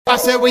I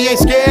said we ain't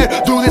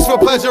scared, do this for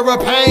pleasure or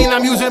pain.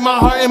 I'm using my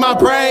heart and my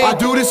brain. I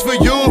do this for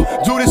you,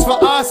 do this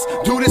for us,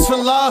 do this for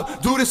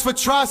love, do this for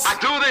trust. I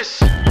do this,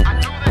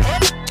 I do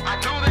this, I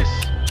do this.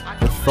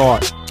 The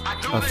Thought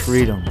of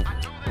Freedom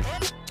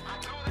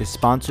is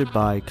sponsored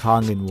by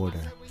Kangen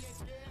Water.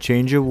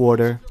 Change your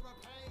water,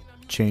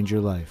 change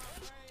your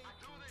life.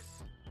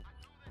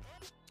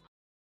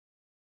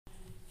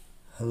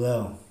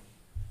 Hello,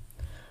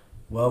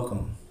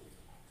 welcome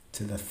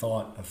to The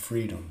Thought of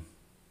Freedom.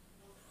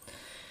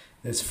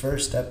 This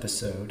first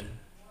episode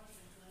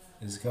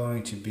is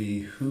going to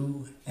be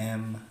Who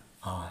Am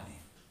I?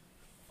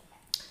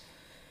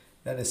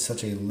 That is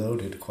such a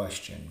loaded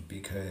question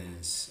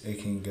because it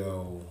can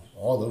go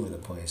all over the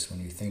place when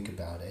you think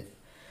about it.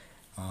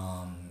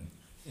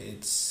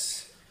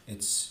 It's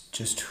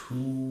just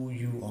who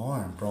you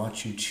are and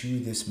brought you to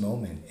this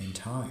moment in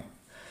time.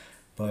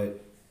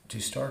 But to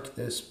start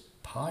this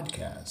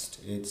podcast,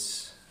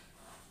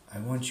 I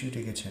want you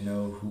to get to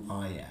know who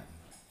I am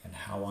and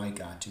how I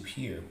got to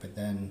here. But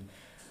then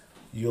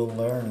you'll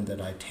learn that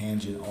I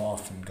tangent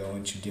off and go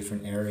into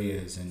different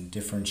areas and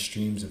different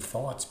streams of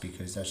thoughts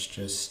because that's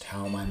just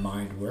how my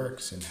mind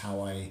works and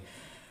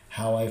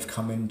how I've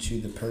come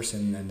into the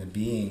person and the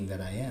being that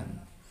I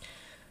am.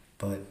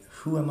 But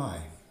who am I?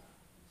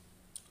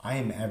 I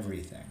am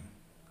everything.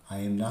 I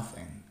am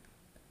nothing.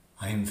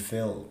 I am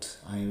filled.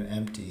 I am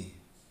empty.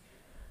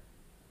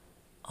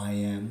 I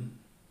am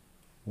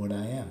what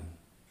I am.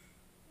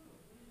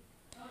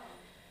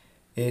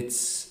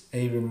 It's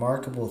a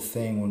remarkable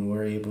thing when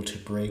we're able to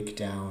break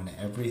down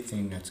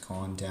everything that's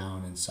gone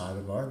down inside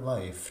of our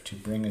life to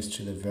bring us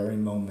to the very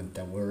moment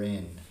that we're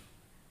in,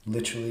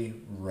 literally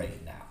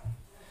right now.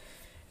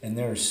 And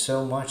there is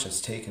so much that's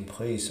taken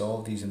place, all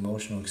of these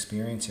emotional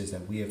experiences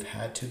that we have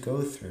had to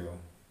go through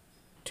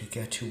to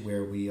get to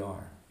where we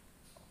are.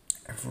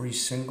 Every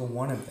single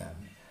one of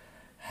them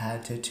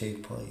had to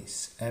take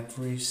place.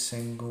 Every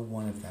single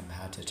one of them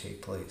had to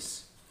take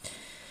place.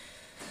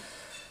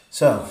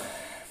 So,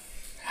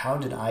 how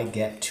did I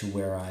get to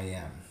where I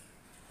am?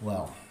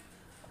 Well,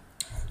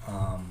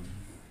 I'm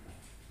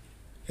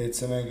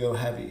gonna go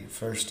heavy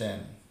first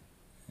in.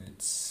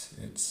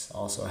 It's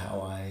also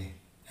how I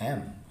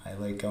am. I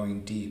like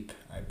going deep.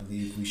 I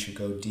believe we should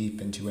go deep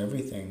into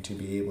everything to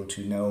be able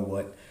to know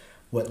what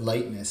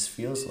lightness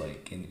feels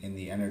like in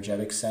the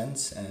energetic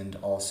sense and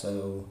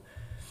also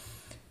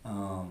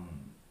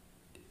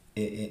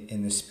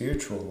in the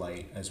spiritual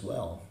light as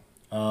well.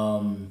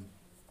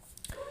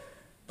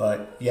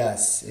 But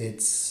yes,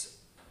 it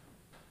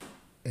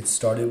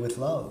started with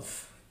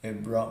love.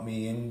 It brought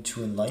me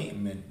into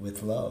enlightenment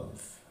with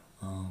love.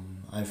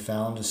 I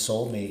found a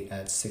soulmate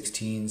at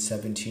 16,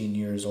 17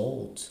 years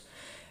old.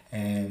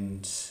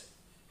 And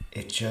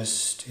it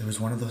was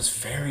one of those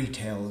fairy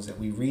tales that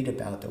we read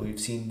about, that we've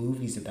seen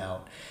movies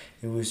about.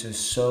 It was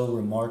just so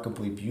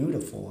remarkably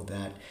beautiful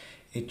that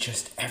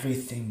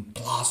everything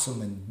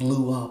blossomed and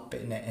blew up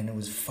and it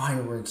was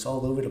fireworks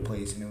all over the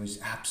place and it was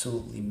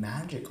absolutely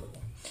magical.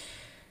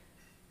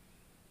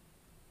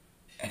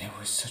 And it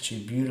was such a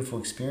beautiful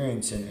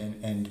experience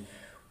and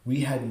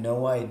we had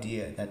no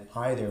idea that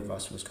either of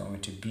us was going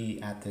to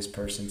be at this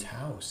person's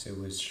house. It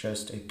was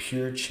just a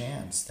pure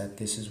chance that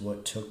this is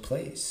what took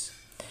place.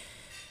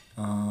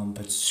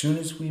 But as soon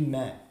as we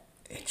met,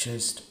 it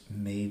just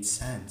made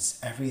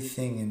sense.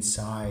 Everything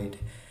inside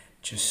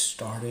just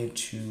started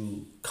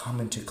to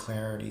come into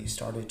clarity,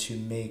 started to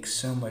make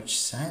so much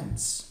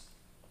sense.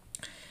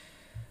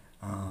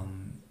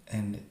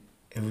 And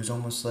it was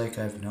almost like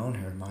I've known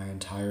her my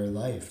entire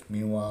life.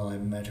 Meanwhile, I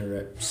met her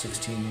at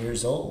 16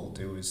 years old.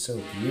 It was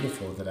so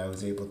beautiful that I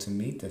was able to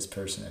meet this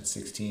person at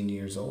 16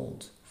 years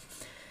old.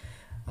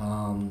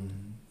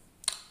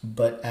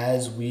 But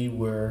as we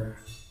were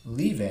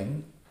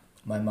leaving,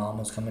 my mom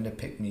was coming to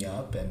pick me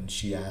up and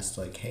she asked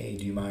like, hey,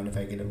 do you mind if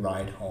I get a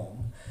ride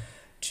home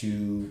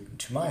to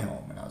my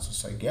home? And I was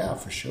just like, yeah,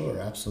 for sure,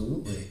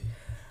 absolutely.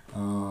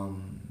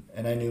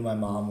 And I knew my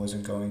mom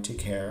wasn't going to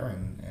care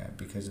and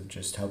because of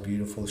just how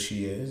beautiful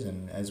she is.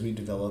 And as we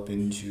develop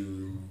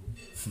into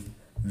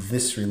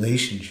this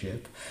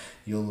relationship,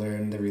 you'll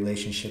learn the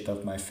relationship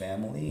of my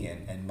family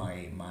and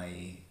my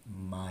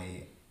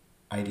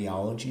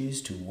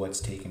ideologies to what's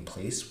taken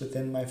place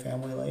within my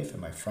family life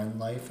and my friend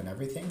life and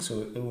everything.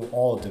 So it will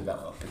all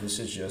develop. This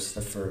is just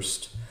the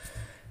first,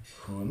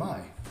 who am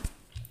I?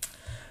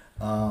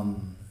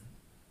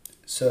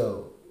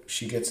 So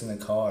she gets in the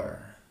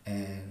car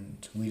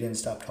and we didn't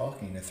stop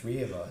talking, the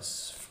three of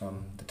us,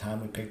 from the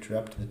time we picked her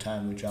up to the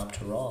time we dropped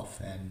her off.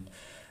 And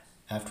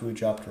after we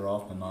dropped her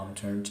off, my mom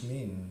turned to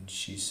me and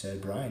she said,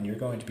 Brian, you're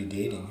going to be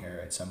dating her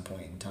at some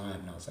point in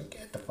time. And I was like,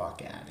 get the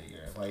fuck out of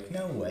here. Like,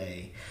 no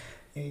way.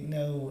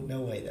 No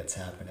way that's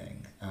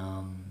happening.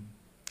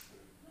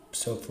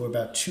 So for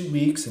about 2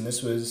 weeks, and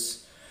this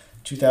was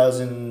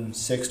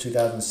 2006,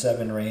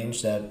 2007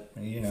 range, that,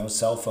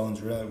 cell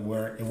phones really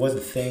weren't, it was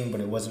a thing,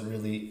 but it wasn't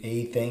really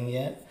a thing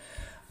yet.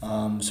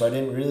 So I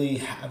didn't really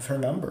have her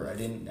number.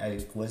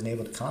 I wasn't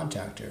able to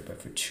contact her, but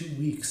for 2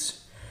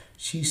 weeks,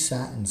 she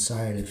sat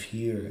inside of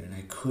here and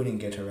I couldn't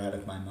get her out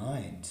of my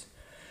mind.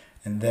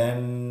 And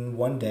then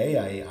one day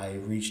I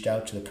reached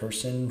out to the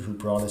person who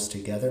brought us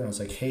together, and I was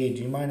like, hey,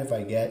 do you mind if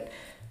I get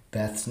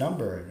Beth's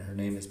number? And her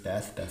name is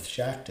Beth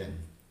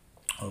Shackton,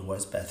 or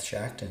was Beth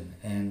Shackton.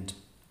 And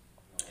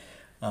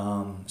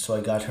so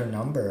I got her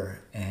number,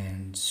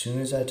 and as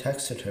soon as I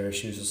texted her,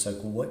 she was just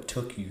like, what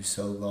took you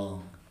so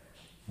long?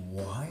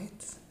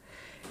 What?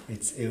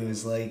 It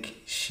was like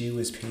she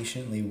was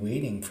patiently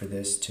waiting for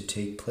this to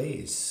take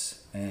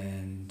place,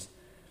 and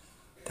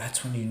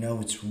that's when you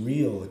know it's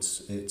real.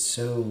 It's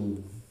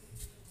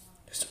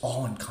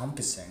all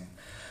encompassing.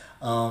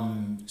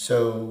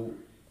 So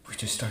we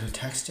just started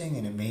texting,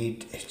 and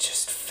it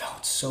just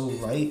felt so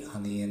right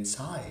on the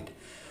inside.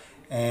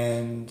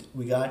 And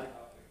we got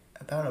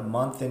about a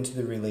month into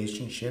the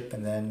relationship,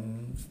 and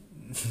then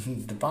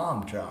the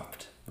bomb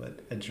dropped.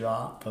 But a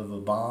drop of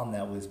a bomb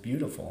that was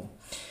beautiful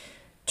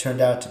turned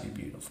out to be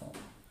beautiful.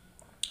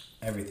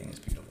 Everything is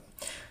beautiful.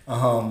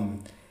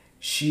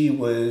 She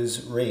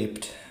was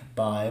raped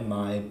by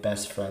my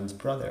best friend's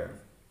brother.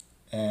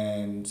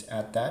 And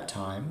at that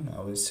time,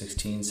 I was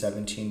 16,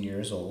 17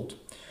 years old.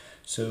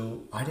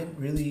 So I didn't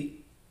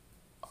really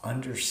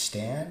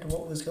understand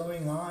what was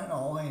going on.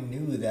 All I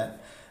knew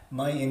that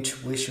my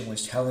intuition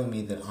was telling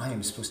me that I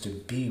am supposed to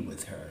be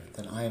with her,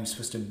 that I am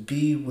supposed to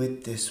be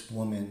with this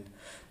woman,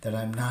 that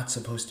I'm not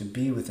supposed to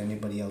be with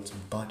anybody else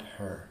but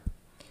her.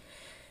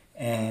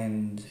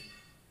 And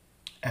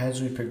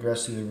as we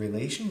progressed through the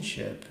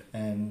relationship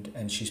and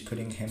she's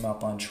putting him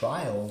up on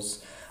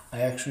trials,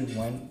 I actually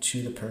went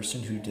to the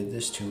person who did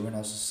this to her, and I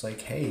was just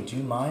like, hey, do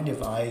you mind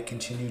if I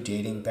continue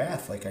dating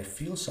Beth? Like, I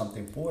feel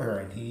something for her.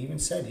 And he even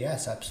said,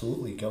 yes,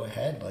 absolutely, go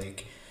ahead.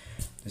 Like,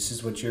 this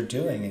is what you're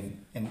doing.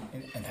 And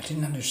I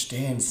didn't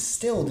understand,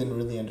 still didn't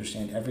really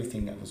understand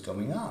everything that was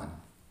going on.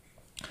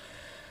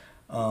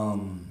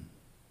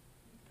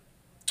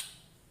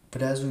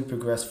 But as we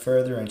progressed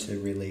further into the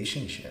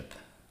relationship,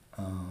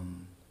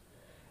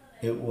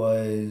 it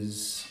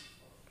was,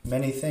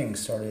 many things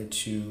started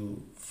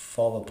to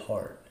fall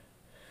apart.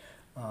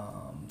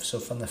 So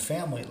from the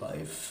family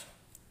life,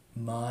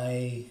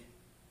 my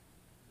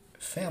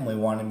family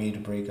wanted me to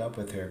break up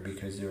with her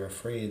because they were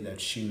afraid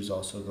that she was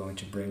also going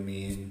to bring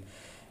me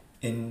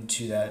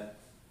into that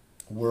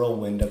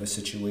whirlwind of a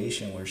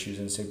situation where she was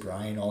going to say,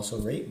 Brian also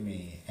raped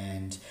me,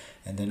 and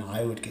then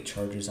I would get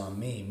charges on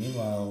me.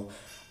 Meanwhile,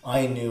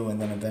 I knew,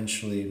 and then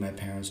eventually my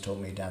parents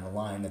told me down the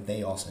line that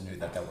they also knew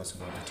that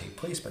wasn't going to take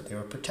place, but they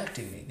were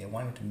protecting me. They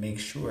wanted to make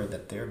sure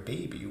that their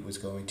baby was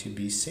going to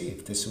be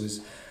safe. This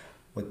was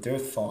what their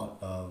thought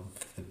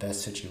of the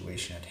best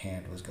situation at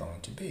hand was going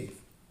to be.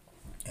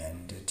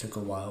 And it took a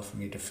while for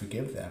me to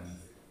forgive them,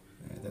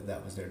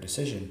 that was their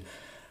decision.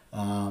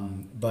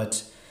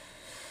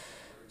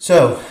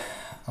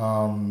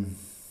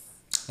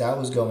 That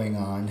was going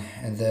on.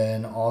 And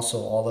then also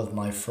all of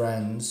my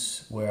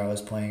friends, where I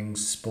was playing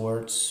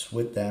sports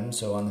with them,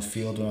 so on the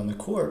field or on the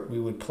court,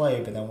 we would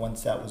play, but then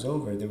once that was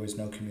over, there was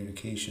no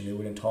communication. They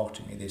wouldn't talk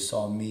to me. They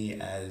saw me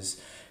as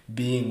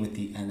being with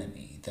the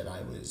enemy, that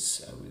I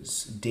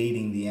was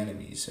dating the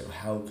enemy, so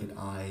how could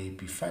I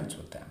be friends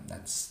with them?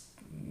 That's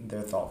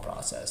their thought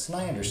process. And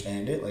I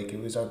understand it. Like,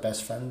 it was our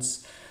best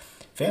friend's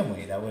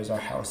family. That was our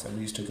house that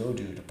we used to go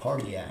to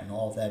party at and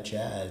all of that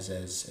jazz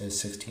as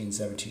 16,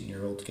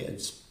 17-year-old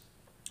kids.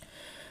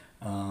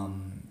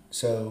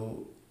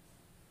 So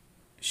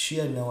she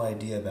had no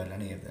idea about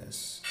any of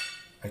this.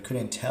 I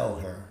couldn't tell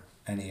her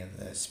any of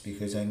this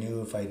because I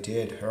knew if I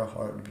did, her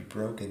heart would be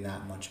broken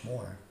that much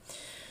more.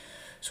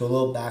 So a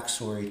little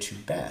backstory to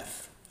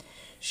Beth.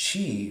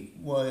 She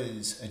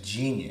was a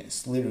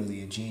genius,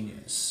 literally a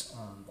genius.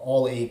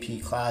 All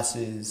AP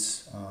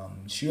classes.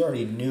 She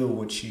already knew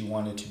what she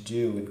wanted to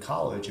do in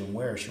college and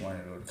where she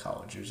wanted to go to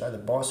college. It was either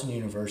Boston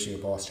University or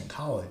Boston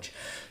College.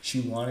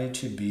 She wanted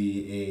to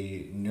be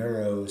a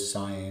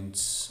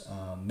neuroscience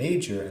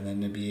major and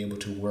then to be able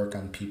to work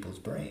on people's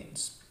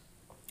brains.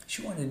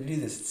 She wanted to do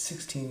this at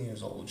 16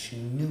 years old. She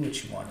knew what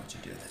she wanted to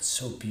do. That's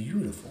so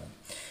beautiful.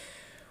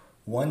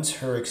 Once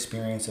her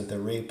experience of the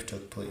rape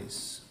took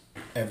place,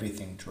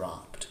 everything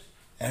dropped.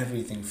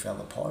 Everything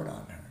fell apart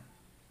on her.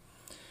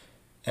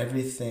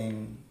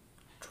 Everything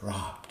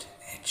dropped.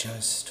 It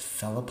just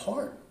fell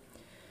apart.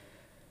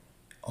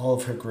 All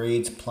of her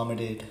grades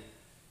plummeted.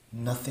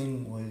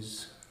 Nothing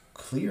was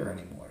clear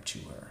anymore to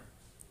her.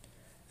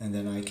 And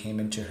then I came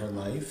into her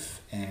life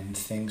and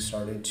things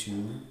started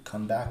to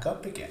come back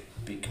up again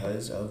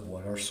because of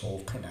what our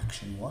soul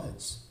connection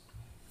was.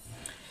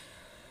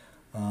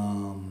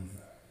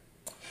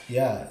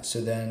 So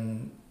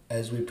then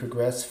as we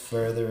progress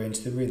further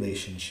into the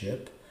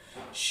relationship,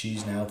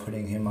 she's now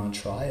putting him on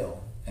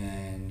trial.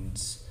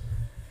 And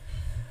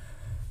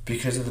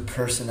because of the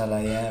person that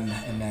I am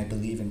and I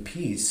believe in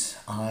peace,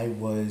 I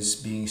was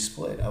being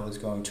split. I was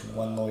going to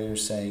one lawyer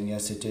saying,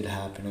 yes, it did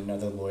happen.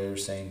 Another lawyer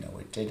saying, no,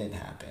 it didn't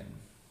happen.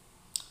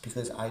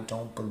 Because I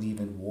don't believe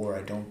in war.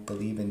 I don't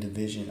believe in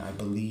division. I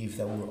believe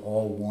that we're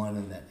all one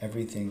and that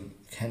everything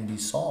can be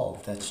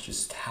solved. That's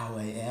just how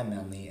I am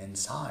on the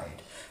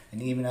inside.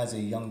 And even as a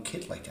young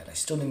kid like that, I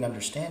still didn't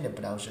understand it,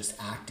 but I was just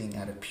acting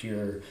out of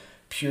pure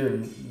pure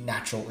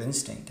natural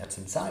instinct that's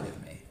inside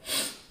of me.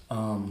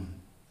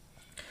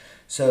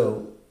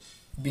 So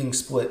being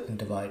split and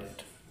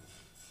divided.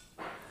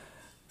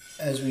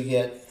 As we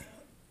get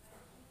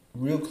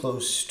real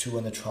close to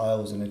when the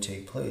trial was going to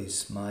take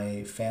place,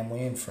 my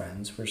family and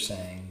friends were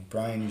saying,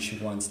 Brian, you should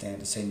go on stand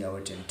to say no,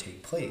 it didn't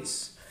take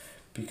place.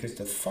 Because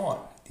the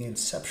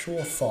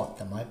inceptual thought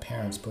that my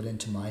parents put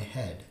into my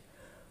head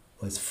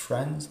was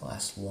friends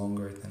last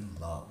longer than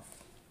love.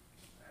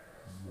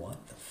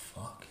 What the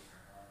fuck?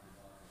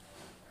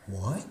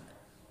 What?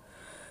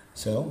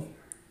 So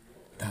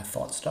that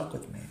thought stuck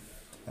with me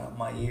throughout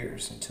my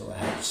years until I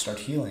had to start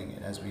healing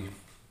it as we,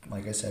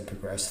 like I said,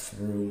 progressed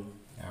through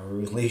our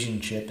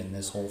relationship and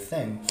this whole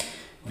thing.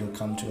 You'll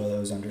come to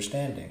those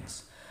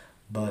understandings.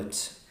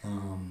 But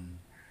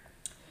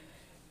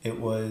it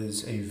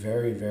was a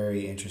very,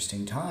 very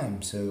interesting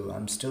time. So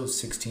I'm still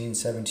 16,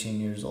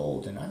 17 years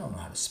old, and I don't know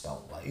how to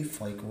spell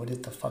life. Like, what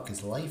the fuck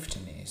is life to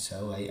me?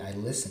 So I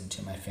listened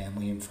to my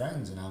family and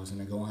friends, and I was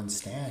going to go on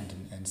stand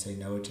and say,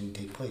 no, it didn't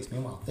take place.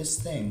 Meanwhile, this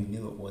thing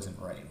knew it wasn't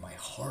right. My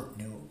heart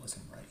knew it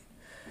wasn't right.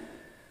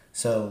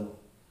 So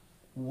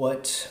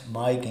what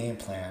my game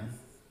plan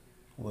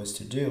was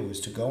to do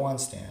was to go on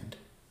stand,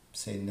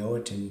 say, no,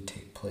 it didn't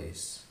take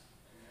place,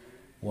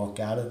 walk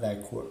out of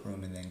that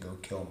courtroom, and then go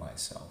kill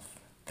myself.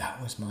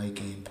 That was my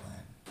game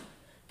plan,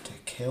 to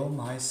kill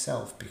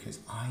myself, because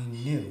I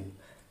knew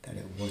that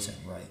it wasn't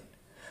right,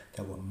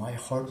 that what my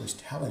heart was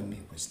telling me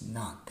was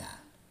not that.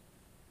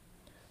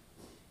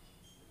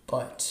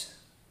 But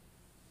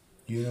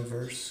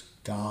universe,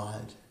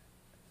 God,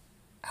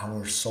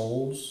 our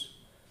souls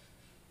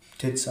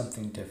did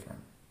something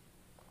different.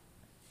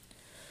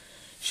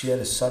 She had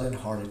a sudden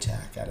heart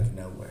attack out of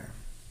nowhere,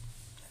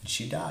 and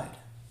she died.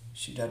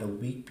 She died a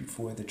week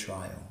before the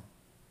trial.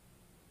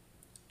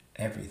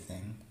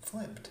 Everything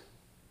flipped.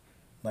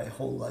 My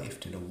whole life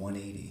did a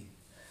 180.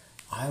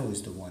 I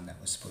was the one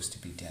that was supposed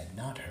to be dead,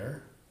 not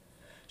her.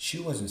 She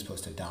wasn't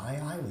supposed to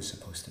die. I was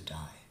supposed to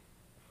die.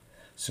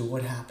 So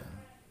what happened?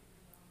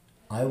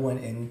 I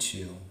went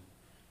into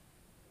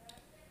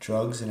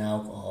drugs and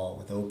alcohol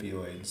with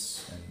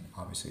opioids and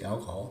obviously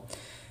alcohol,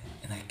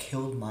 and I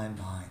killed my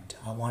mind.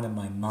 I wanted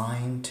my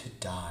mind to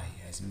die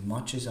as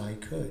much as I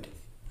could.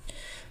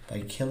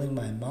 By killing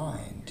my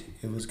mind,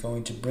 it was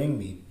going to bring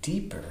me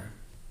deeper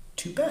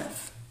to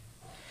Beth.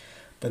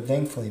 But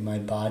thankfully, my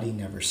body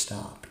never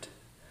stopped.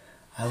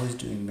 I was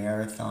doing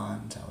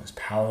marathons, I was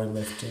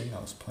powerlifting,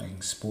 I was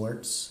playing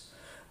sports.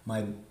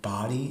 My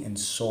body and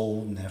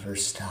soul never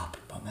stopped,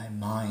 but my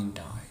mind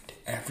died.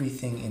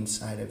 Everything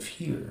inside of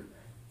here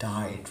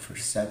died for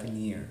 7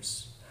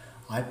 years.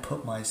 I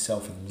put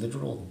myself in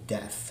literal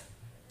death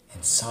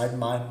inside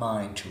my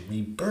mind to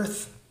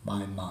rebirth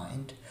my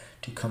mind,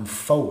 to come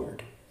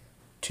forward,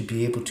 to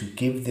be able to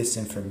give this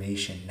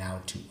information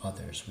now to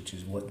others, which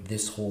is what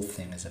this whole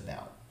thing is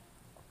about.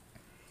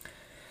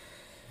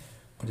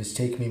 But it's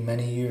taken me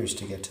many years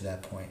to get to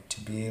that point,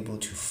 to be able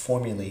to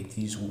formulate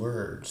these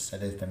words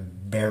that have been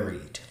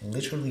buried,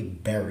 literally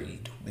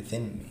buried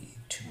within me,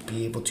 to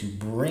be able to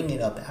bring it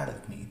up out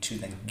of me, to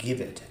then give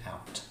it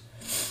out.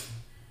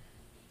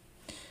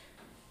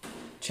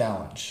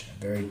 Challenge, a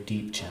very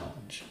deep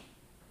challenge.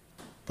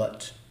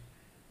 But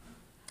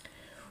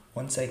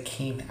once I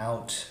came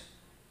out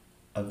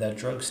of that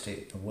drug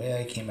state, the way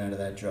I came out of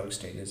that drug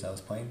state is I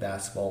was playing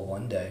basketball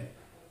one day.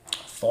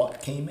 A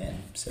thought came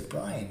in, said,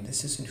 Brian,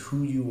 this isn't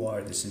who you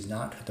are. This is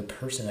not the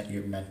person that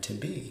you're meant to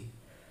be.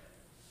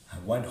 I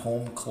went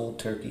home cold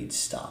turkey,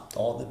 stopped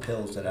all the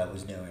pills that I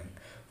was doing,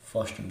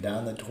 flushed them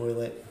down the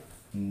toilet,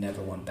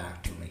 never went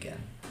back to them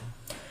again.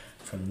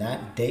 From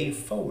that day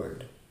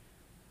forward,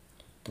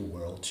 the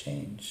world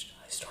changed.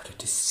 I started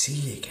to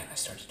see again. I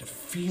started to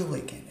feel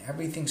again.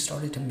 Everything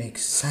started to make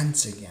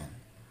sense again.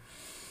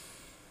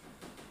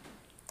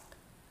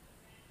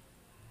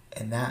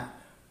 And that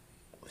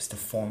was the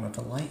form of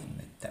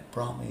enlightenment that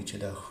brought me to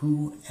the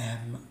who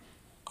am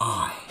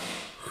I?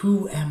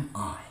 Who am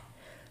I?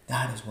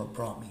 That is what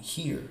brought me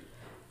here,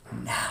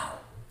 now,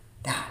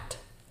 that.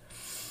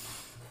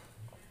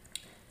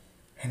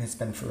 And it's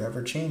been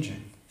forever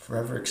changing,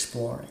 forever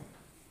exploring.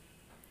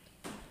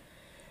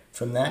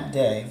 From that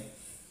day,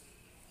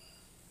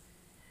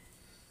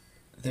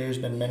 there's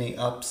been many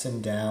ups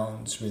and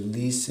downs,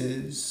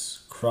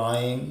 releases,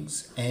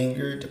 cryings,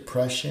 anger,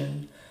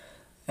 depression,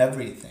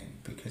 everything,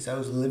 because I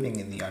was living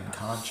in the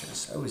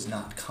unconscious. I was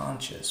not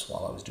conscious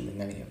while I was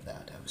doing any of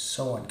that. I was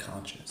so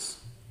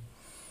unconscious.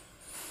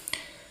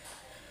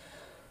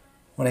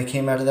 When I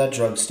came out of that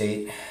drug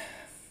state,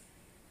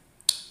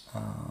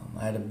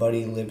 I had a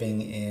buddy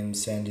living in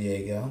San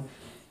Diego,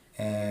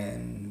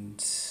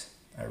 and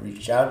I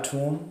reached out to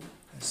him.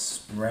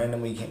 Just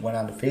randomly went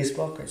onto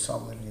Facebook. I saw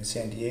him living in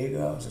San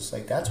Diego. I was just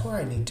like, that's where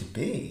I need to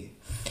be.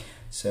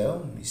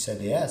 So he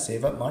said, yeah,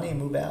 save up money and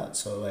move out.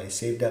 So I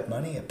saved up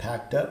money, I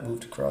packed up,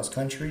 moved across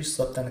country,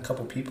 slept on a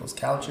couple people's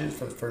couches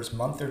for the first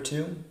month or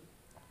two.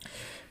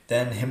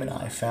 then him and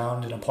I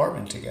found an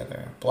apartment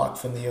together, a block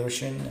from the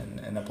ocean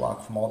and a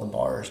block from all the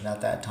bars. And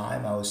at that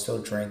time, I was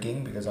still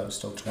drinking because I was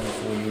still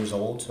 24 years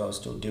old, so I was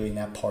still doing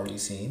that party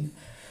scene.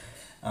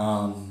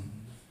 But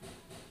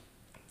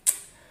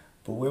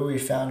where we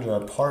found our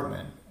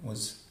apartment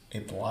was a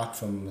block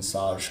from a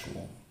massage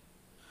school.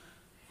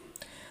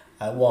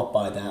 I walked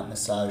by that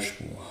massage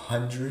school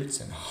hundreds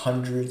and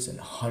hundreds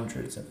and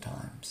hundreds of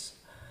times.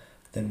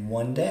 Then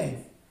one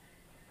day,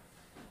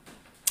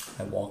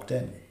 I walked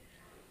in.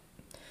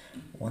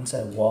 Once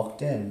I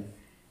walked in,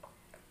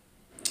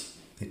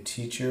 the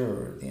teacher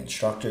or the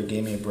instructor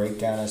gave me a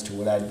breakdown as to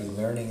what I'd be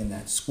learning in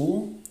that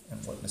school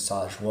and what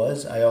massage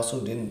was. I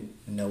also didn't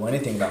know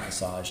anything about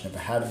massage, never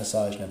had a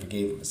massage, never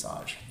gave a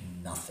massage,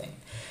 nothing.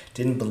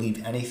 Didn't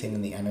believe anything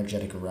in the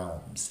energetic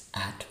realms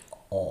at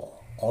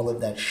all. All of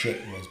that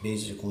shit was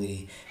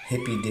basically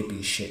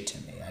hippy-dippy shit to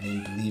me. I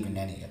didn't believe in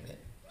any of it.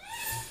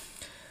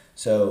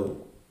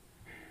 So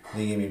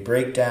they gave me a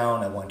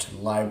breakdown. I went to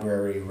the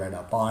library, read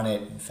up on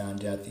it, and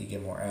found out that you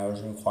get more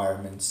hours and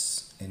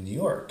requirements in New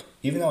York.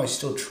 Even though I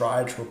still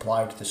tried to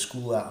apply to the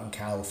school out in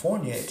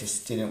California, it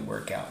just didn't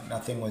work out.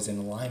 Nothing was in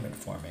alignment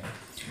for me.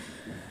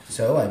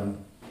 So I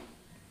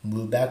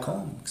moved back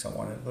home because I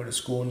wanted to go to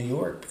school in New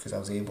York because I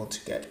was able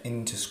to get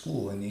into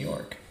school in New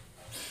York.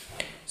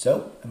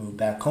 So I moved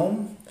back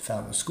home,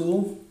 found a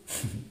school,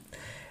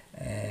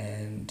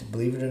 and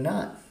believe it or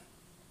not,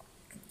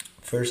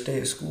 first day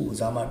of school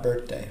was on my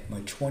birthday,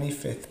 my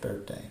 25th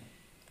birthday.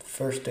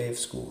 First day of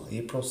school,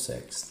 April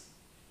 6th.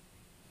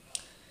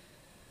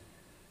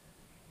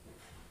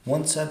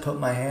 Once I put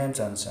my hands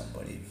on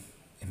somebody,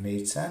 it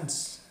made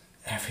sense.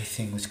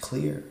 Everything was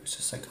clear. It was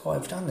just like, oh,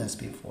 I've done this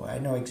before. I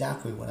know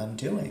exactly what I'm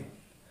doing.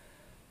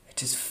 It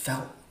just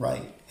felt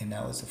right. And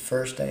that was the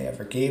first day I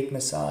ever gave a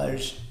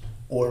massage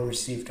or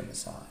received a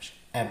massage,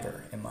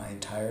 ever in my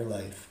entire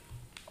life.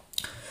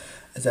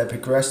 As I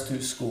progressed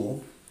through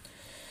school,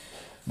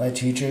 my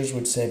teachers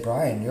would say,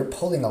 Brian, you're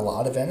pulling a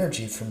lot of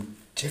energy from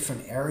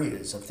different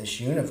areas of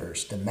this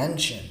universe,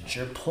 dimensions.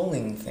 You're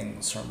pulling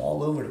things from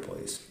all over the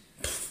place.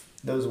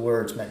 Those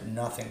words meant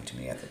nothing to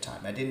me at the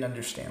time. I didn't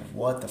understand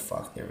what the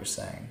fuck they were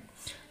saying.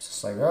 It's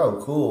just like,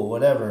 oh, cool,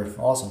 whatever,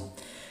 awesome.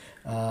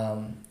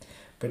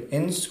 But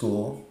in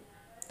school,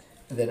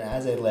 then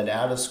as I led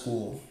out of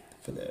school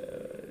for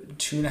the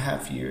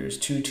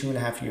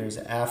 2.5 years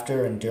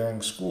after and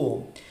during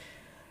school,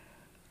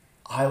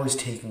 I was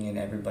taking in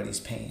everybody's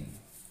pain.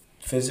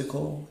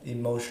 Physical,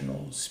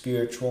 emotional,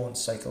 spiritual, and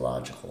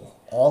psychological.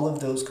 All of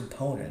those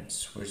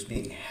components were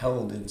being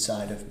held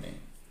inside of me.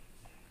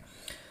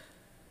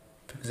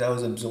 Because I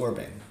was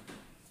absorbing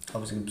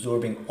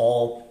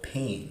all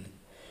pain.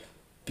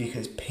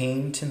 Because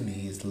pain to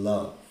me is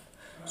love.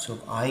 So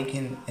if I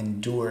can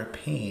endure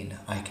pain,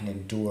 I can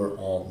endure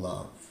all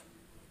love.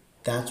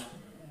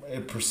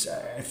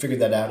 I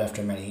figured that out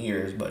after many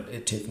years, but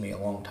it took me a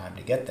long time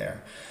to get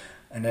there.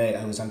 And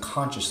I was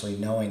unconsciously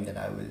knowing that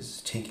I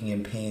was taking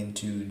in pain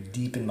to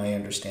deepen my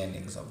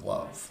understandings of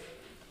love.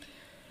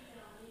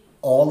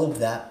 All of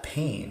that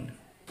pain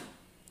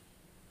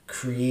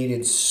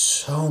created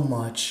so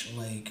much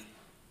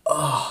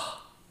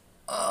oh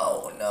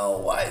no,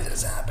 why is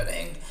this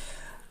happening?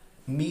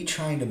 Me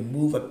trying to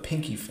move a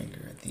pinky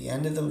finger at the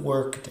end of the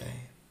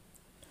workday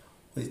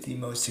was the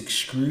most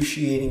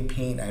excruciating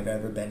pain I've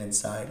ever been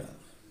inside of.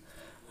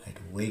 I'd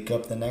wake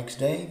up the next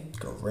day,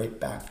 go right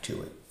back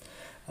to it.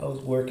 I was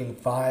working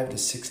 5 to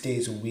 6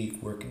 days a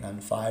week, working on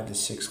 5 to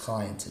 6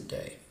 clients a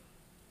day.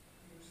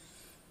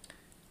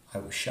 I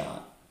was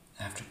shot.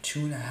 After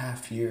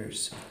 2.5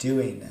 years of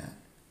doing that,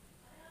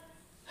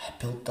 I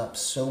built up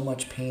so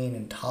much pain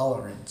and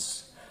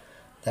tolerance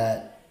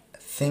that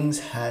things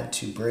had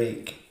to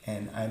break.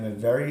 And I'm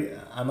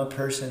a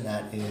person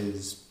that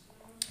is,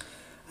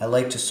 I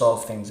like to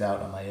solve things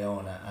out on my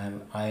own.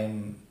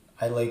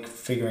 I like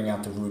figuring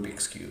out the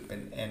Rubik's Cube,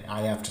 and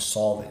I have to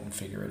solve it and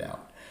figure it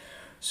out.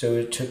 So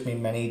it took me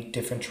many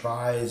different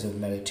tries of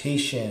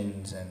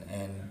meditations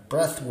and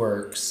breath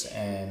works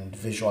and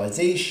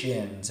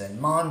visualizations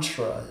and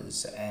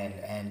mantras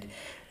and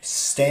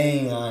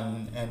staying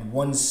on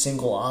one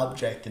single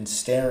object and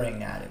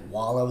staring at it.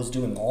 While I was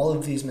doing all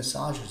of these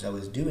massages, I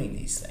was doing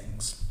these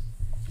things.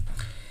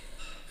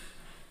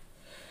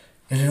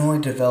 And it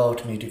only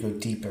developed me to go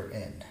deeper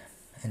in.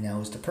 And that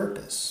was the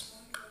purpose.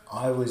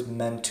 I was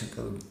meant to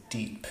go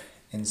deep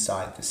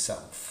inside the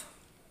self.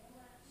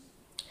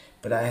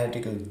 But I had to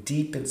go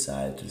deep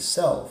inside the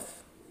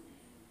self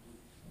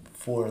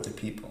for other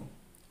people.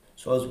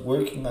 So I was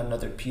working on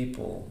other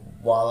people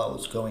while I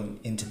was going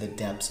into the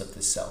depths of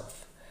the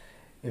self.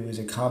 It was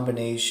a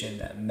combination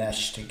that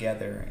meshed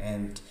together,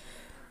 and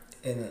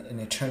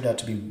it turned out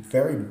to be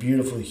very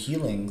beautiful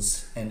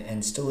healings,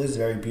 and still is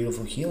very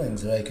beautiful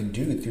healings that I can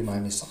do through my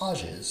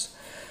massages.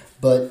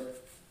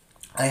 But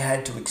I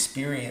had to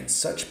experience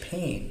such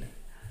pain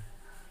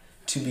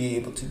to be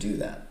able to do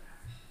that.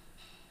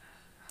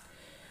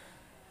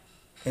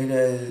 It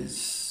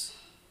has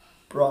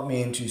brought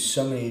me into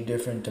so many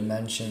different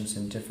dimensions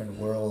and different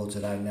worlds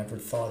that I never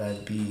thought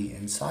I'd be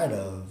inside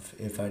of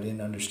if I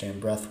didn't understand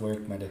breath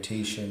work,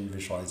 meditation,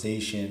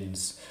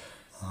 visualizations,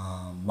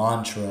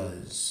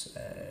 mantras,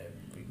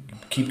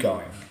 keep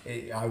going.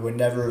 I would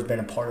never have been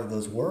a part of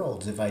those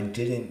worlds if I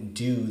didn't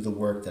do the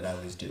work that I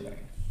was doing.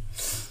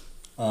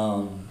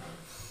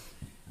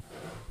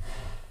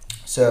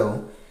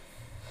 So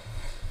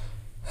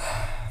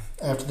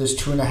after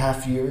this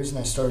 2.5 years, and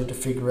I started to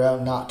figure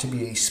out not to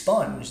be a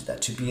sponge,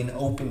 that to be an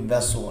open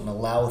vessel and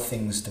allow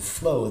things to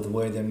flow the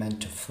way they're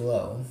meant to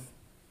flow,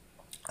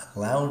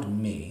 allowed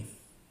me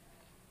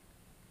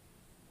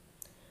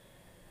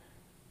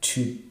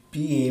to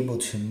be able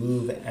to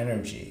move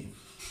energy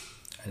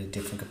at a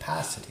different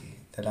capacity,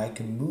 that I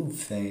could move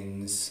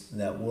things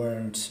that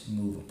weren't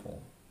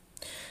movable,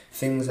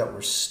 things that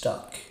were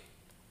stuck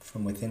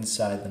from within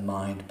inside the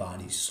mind,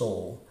 body,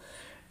 soul,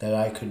 that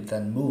I could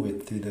then move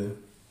it through the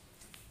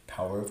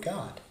power of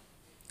God.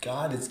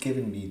 God has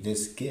given me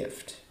this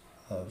gift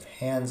of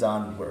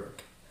hands-on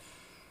work,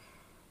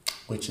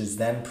 which is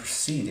then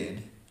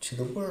proceeded to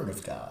the Word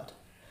of God.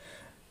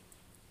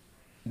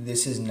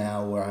 This is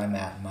now where I'm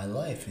at in my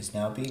life, is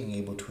now being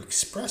able to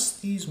express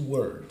these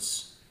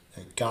words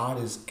that God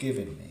has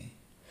given me,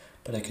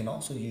 but I can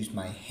also use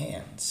my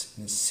hands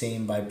in the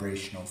same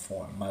vibrational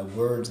form. My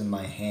words and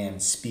my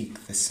hands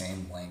speak the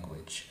same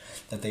language,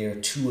 that they are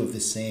two of the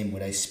same.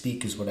 What I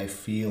speak is what I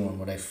feel, and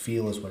what I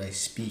feel is what I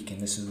speak,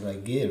 and this is what I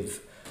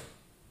give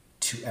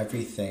to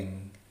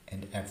everything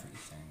and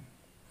everything.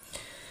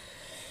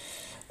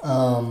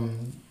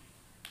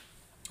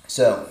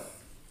 So,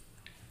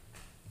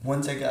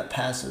 once I got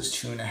past those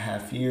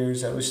 2.5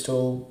 years, I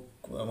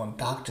went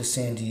back to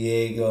San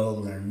Diego,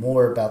 learned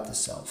more about the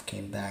self,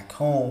 came back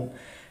home.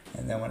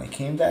 And then when I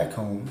came back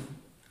home,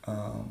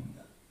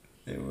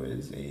 there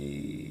was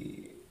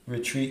a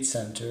retreat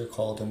center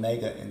called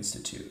Omega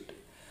Institute.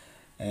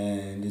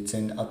 And it's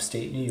in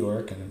upstate New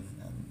York, and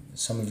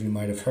some of you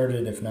might have heard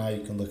it. If not,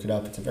 you can look it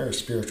up. It's a very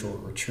spiritual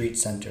retreat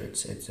center.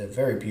 It's a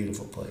very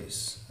beautiful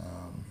place.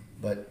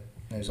 But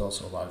there's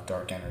also a lot of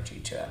dark energy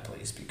to that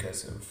place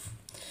because of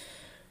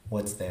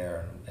what's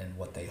there and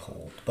what they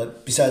hold.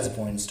 But besides the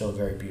point, it's still a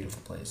very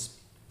beautiful place.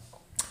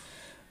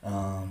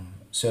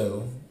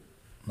 So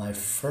my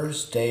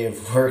first day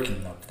of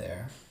working up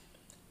there,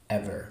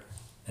 ever,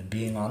 and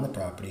being on the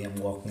property, I'm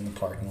walking in the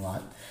parking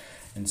lot,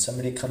 and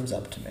somebody comes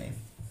up to me,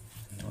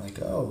 and they're like,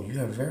 "Oh, you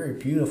have very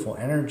beautiful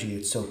energy.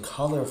 It's so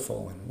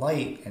colorful and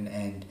light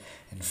and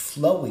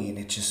flowy, and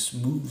it just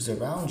moves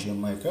around you."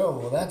 I'm like, "Oh,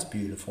 well, that's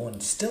beautiful."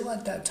 And still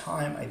at that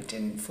time, I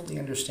didn't fully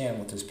understand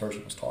what this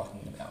person was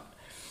talking about.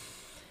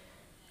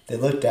 They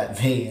looked at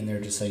me, and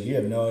they're just like, "You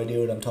have no idea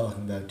what I'm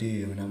talking about, do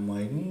you?" And I'm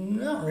like,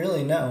 "Not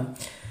really, no."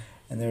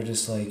 And they're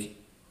just like,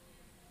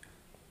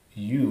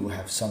 "You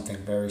have something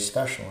very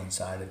special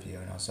inside of you."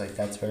 And I was like,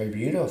 "That's very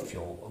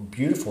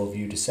beautiful of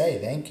you to say,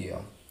 thank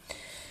you."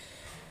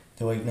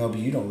 They're like, "No, but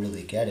you don't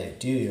really get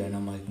it, do you?" And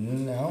I'm like,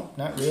 "No,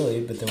 not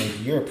really." But they're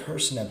like, "You're a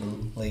person that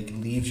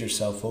leaves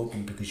yourself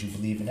open because you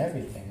believe in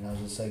everything." And I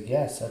was just like,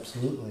 "Yes,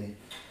 absolutely.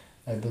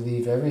 I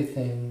believe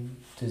everything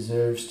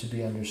deserves to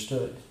be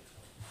understood.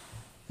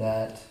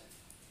 That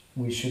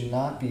we should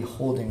not be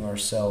holding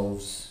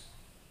ourselves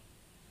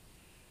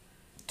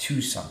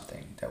to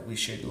something, that we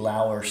should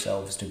allow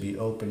ourselves to be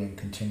open and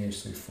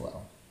continuously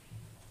flow."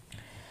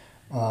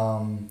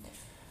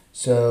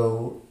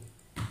 So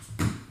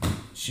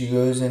she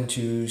goes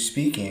into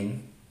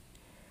speaking,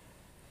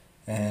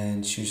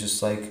 and she was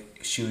just like,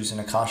 she was an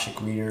Akashic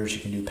reader, she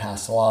can do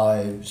past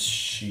lives,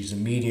 she's a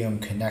medium,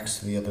 connects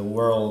to the other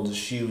world,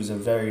 she was a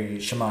very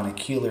shamanic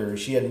healer,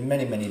 she had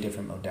many, many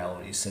different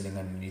modalities sitting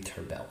underneath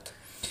her belt.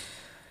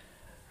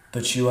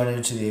 But she went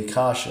into the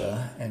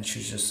Akasha, and she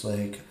was just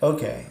like,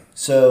 okay,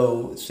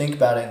 so think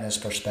about it in this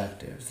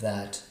perspective,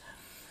 that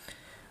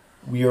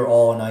we are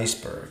all an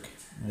iceberg,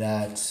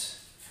 that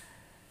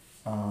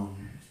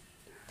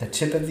the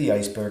tip of the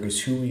iceberg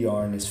is who we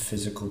are in this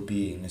physical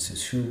being. This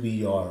is who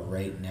we are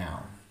right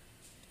now.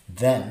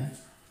 Then,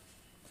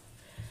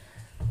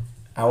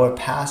 our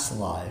past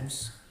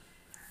lives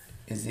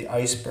is the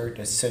iceberg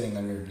that's sitting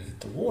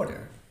underneath the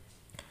water.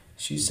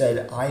 She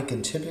said, I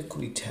can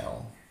typically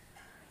tell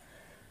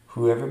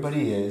who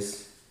everybody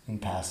is in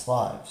past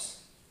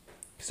lives,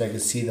 because I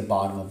could see the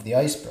bottom of the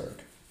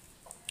iceberg.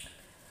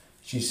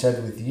 She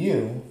said, with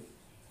you,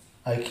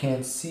 I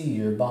can't see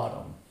your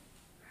bottom.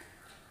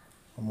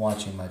 I'm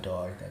watching my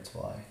dog, that's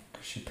why,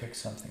 because she picked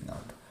something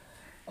up.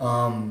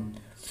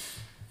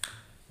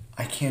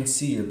 I can't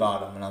see your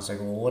bottom. And I was like,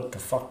 well, what the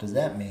fuck does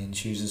that mean?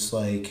 She was just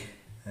like,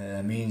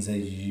 it means that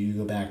you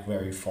go back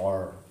very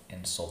far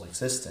in soul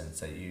existence,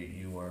 that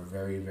you are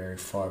very, very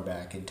far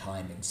back in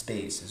time and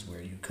space is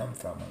where you come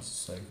from. I was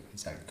just like,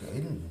 is that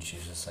good? And she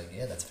was just like,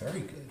 yeah, that's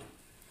very good.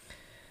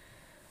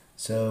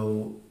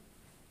 So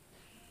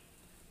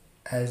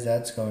as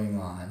that's going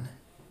on,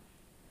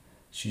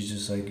 she's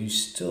just like, you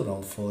still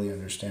don't fully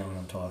understand what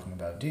I'm talking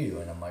about, do you?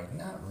 And I'm like,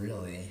 not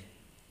really.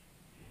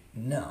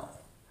 No.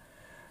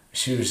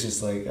 She was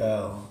just like,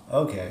 oh,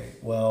 okay,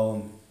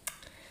 well,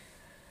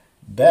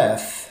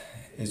 Beth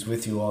is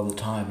with you all the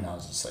time. And I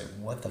was just like,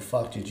 what the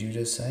fuck did you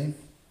just say?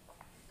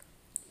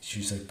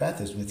 She's like,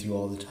 Beth is with you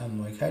all the time.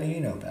 I'm like, how do you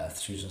know Beth?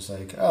 She's just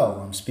like,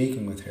 oh, I'm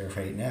speaking with her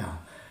right now.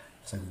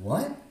 I was like,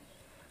 what?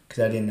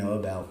 Because I didn't know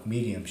about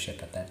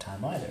mediumship at that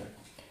time either.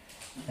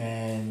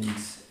 And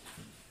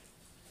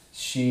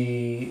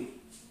she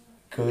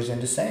goes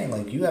into saying,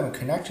 like, you haven't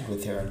connected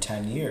with her in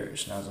 10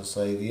 years. And I was just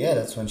like, yeah,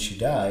 that's when she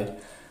died.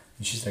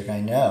 And she's like, I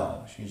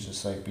know. She's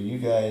just like, but you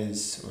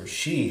guys, or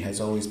she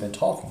has always been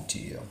talking to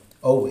you.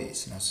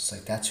 Always. And I was just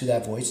like, that's who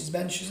that voice has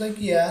been? She's like,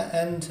 yeah,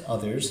 and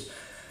others.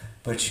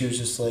 But she was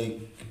just like,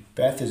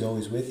 Beth is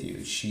always with you.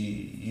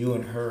 You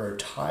and her are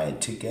tied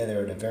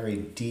together at a very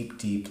deep,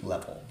 deep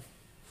level.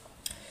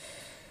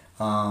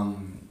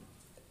 And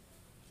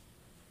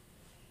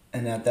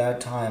at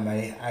that time,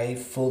 I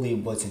fully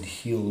wasn't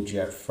healed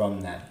yet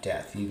from that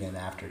death, even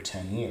after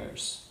 10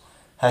 years.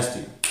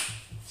 Hestia,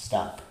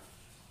 stop.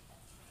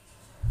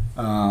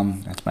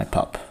 That's my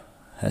pup,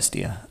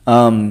 Hestia.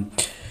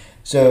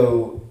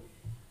 So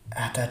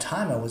at that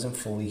time, I wasn't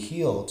fully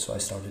healed, so I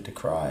started to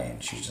cry.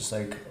 And she's just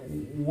like,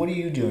 what are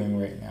you doing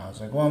right now? I was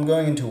like, well, I'm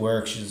going into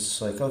work. She's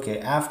just like, okay,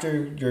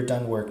 after you're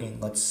done working,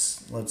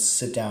 let's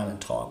sit down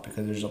and talk,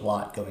 because there's a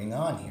lot going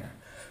on here.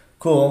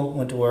 Cool,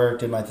 went to work,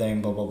 did my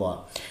thing, blah, blah,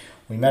 blah.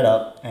 We met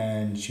up,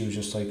 and she was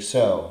just like,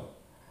 so,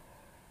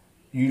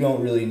 you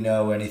don't really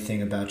know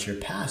anything about your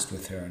past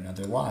with her and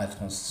other lives?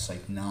 And I was just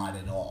like, not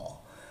at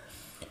all.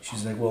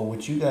 She's like, well,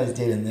 what you guys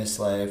did in this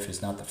life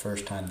is not the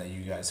first time that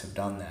you guys have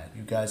done that.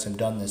 You guys have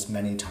done this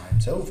many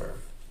times over.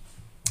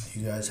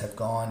 You guys have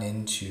gone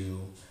into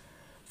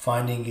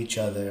finding each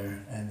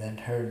other, and then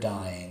her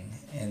dying,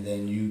 and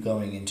then you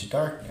going into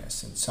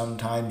darkness. And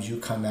sometimes you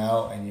come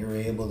out and you're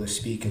able to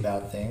speak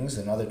about things,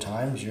 and other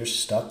times you're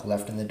stuck,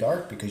 left in the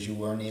dark, because you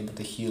weren't able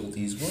to heal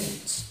these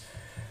wounds.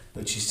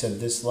 But she said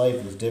this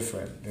life is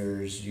different.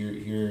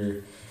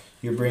 You're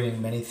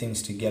bringing many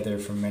things together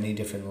from many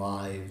different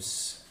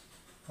lives,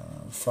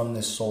 from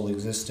this soul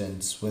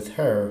existence with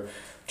her,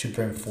 to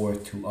bring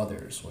forth to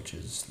others, which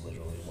is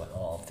literally what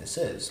all of this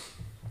is.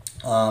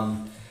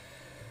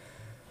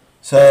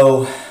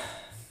 So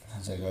I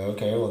was like,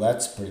 okay, well,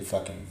 that's pretty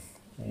fucking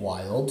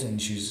wild.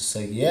 And she's just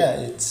like,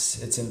 yeah,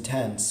 it's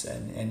intense,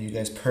 and you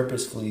guys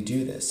purposefully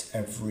do this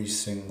every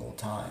single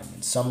time.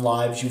 In some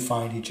lives you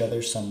find each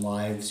other, some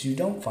lives you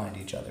don't find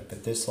each other,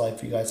 but this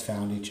life you guys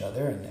found each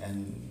other,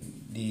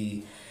 and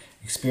the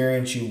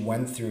experience you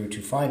went through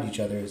to find each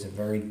other is a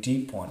very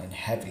deep one and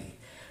heavy.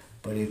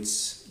 But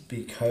it's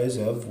because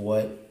of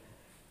what,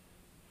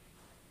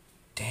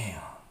 damn,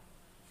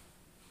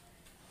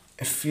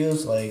 it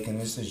feels like,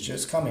 and this is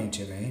just coming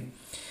to me,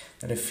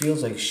 that it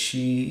feels like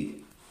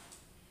she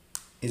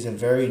is a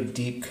very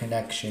deep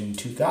connection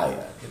to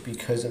Gaia,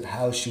 because of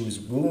how she was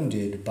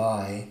wounded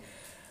by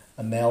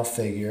a male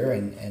figure,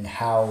 and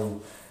how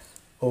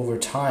over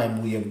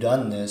time we have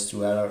done this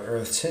throughout our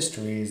Earth's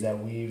history, is that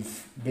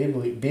we've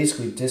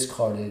basically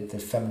discarded the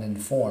feminine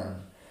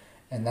form.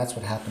 And that's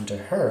what happened to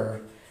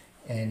her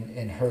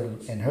in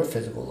her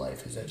physical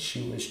life, is that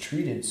she was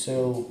treated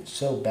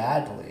so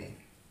badly.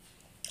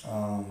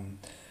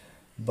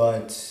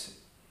 But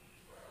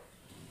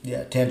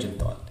yeah, tangent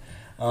thought.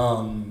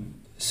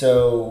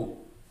 So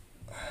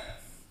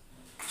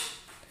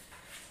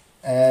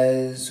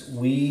as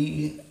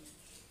we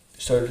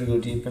started to go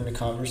deep into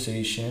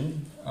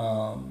conversation,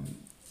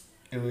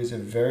 it was a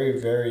very,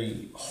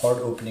 very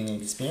heart-opening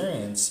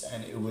experience,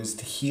 and it was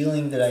the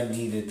healing that I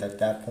needed at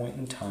that point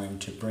in time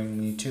to bring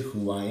me to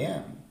who I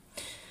am.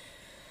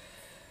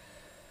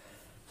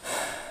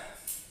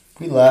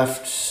 We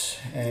left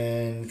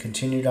and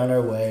continued on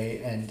our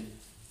way, and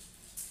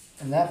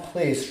that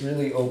place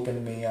really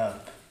opened me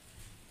up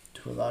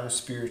to a lot of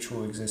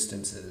spiritual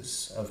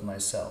existences of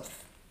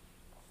myself.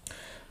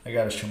 I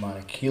got a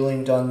shamanic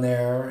healing done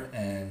there,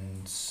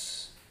 and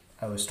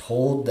I was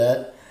told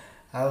that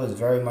I was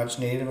very much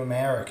Native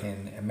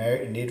American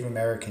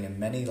in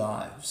many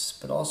lives,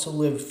 but also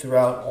lived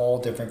throughout all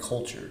different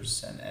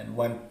cultures, and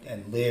went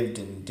and lived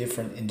in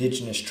different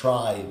indigenous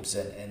tribes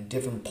and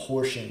different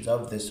portions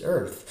of this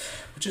earth,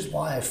 which is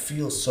why I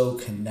feel so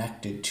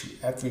connected to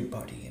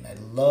everybody, and I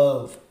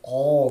love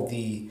all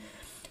the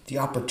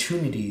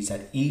opportunities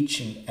that each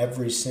and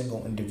every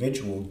single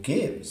individual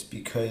gives,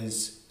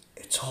 because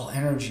it's all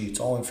energy, it's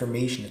all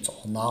information, it's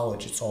all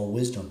knowledge, it's all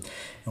wisdom.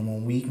 And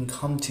when we can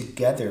come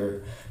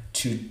together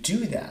to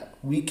do that,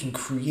 we can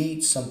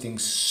create something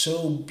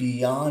so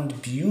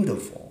beyond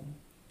beautiful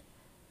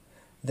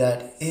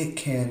that it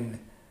can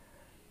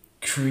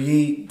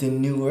create the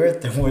new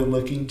earth that we're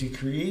looking to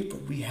create.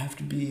 But we have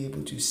to be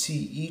able to see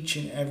each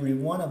and every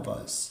one of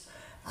us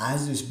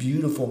as this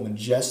beautiful,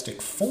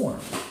 majestic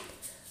form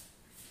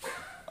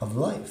of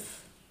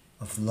life,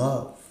 of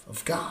love,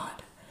 of God.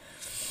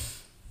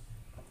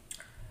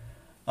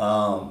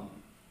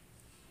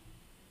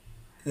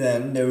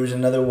 Then there was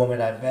another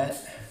woman I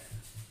met.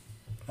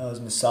 I was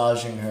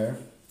massaging her,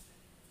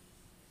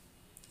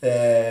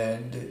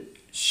 and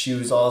she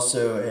was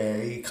also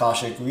a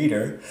Akashic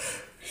reader.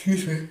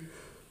 Excuse me.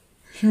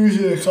 She was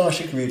an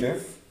Akashic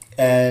reader,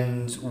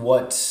 And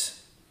what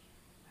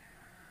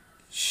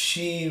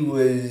she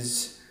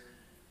was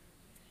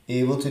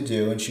able to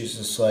do, and she's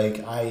just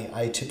like,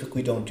 I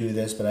typically don't do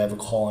this, but I have a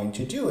calling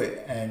to do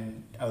it.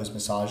 And I was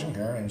massaging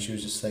her, and she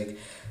was just like,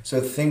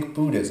 so think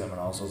Buddhism. And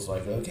I was just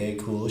like, okay,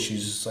 cool.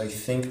 She's just like,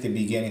 think the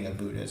beginning of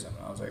Buddhism.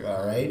 And I was like,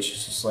 all right.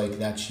 She's just like,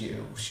 that's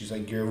you. She's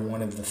like, you're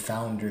one of the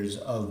founders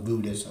of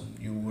Buddhism.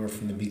 You were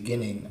from the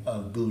beginning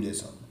of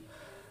Buddhism.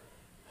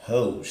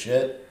 Oh,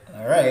 shit.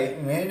 All right.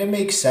 And it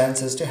makes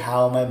sense as to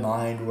how my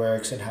mind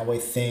works and how I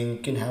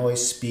think and how I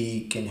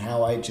speak and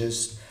how I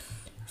just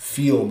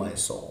feel my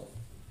soul.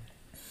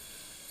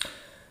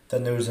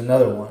 Then there was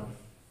another one.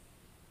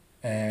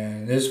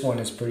 And this one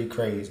is pretty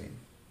crazy.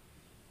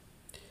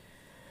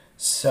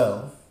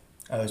 So,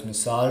 I was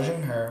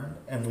massaging her,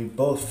 and we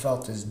both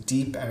felt this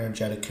deep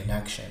energetic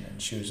connection.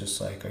 And she was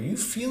just like, are you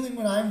feeling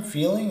what I'm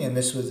feeling? And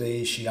this was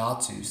a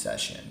shiatsu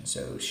session.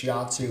 So,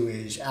 shiatsu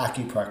is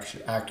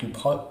acupressure.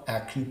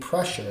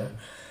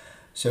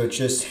 So, it's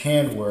just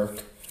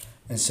handwork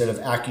instead of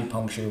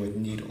acupuncture with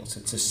needles.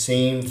 It's the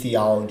same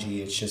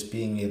theology. It's just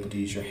being able to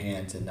use your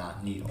hands and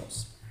not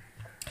needles.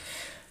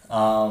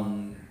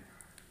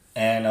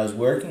 And I was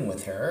working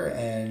with her,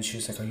 and she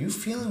was like, are you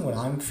feeling what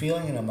I'm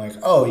feeling? And I'm like,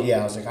 oh,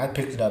 yeah. I was like, I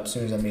picked it up as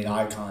soon as I made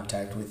eye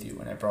contact with you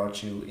when I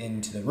brought you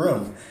into the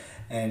room.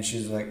 And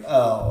she's like,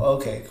 oh,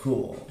 okay,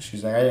 cool.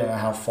 She's like, I didn't know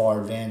how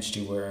far advanced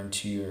you were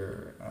into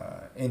your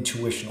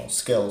intuitional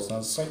skills. And I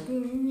was like,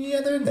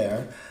 yeah, they're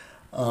there.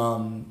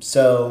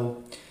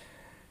 So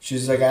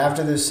she's like,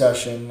 after this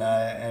session,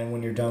 and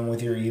when you're done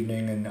with your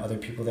evening and other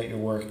people that you're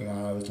working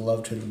on, I would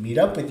love to meet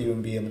up with you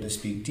and be able to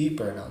speak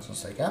deeper. And I was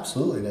just like,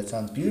 absolutely, that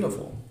sounds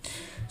beautiful.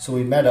 So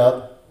we met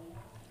up,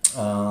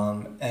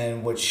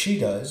 and what she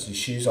does is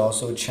she's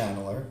also a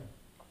channeler,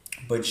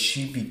 but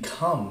she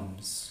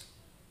becomes,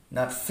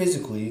 not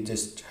physically,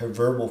 just her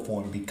verbal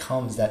form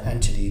becomes that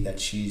entity that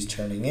she's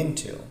turning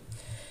into.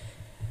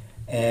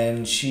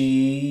 And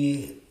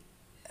she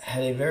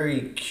had a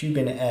very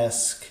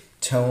Cuban-esque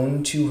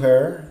tone to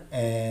her,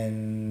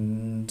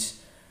 and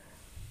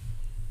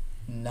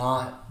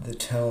not the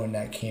tone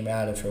that came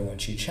out of her when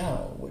she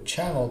channeled. What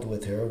channeled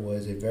with her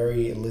was a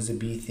very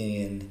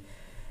Elizabethan,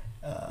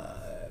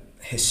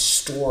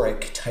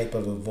 historic type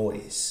of a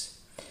voice.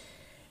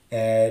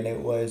 And it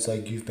was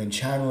like, you've been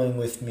channeling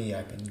with me,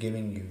 I've been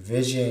giving you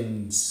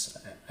visions,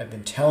 I've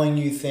been telling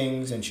you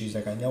things. And she's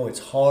like, I know it's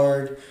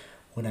hard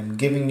what I'm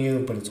giving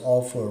you, but it's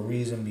all for a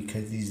reason,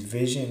 because these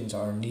visions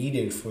are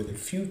needed for the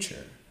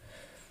future.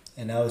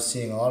 And I was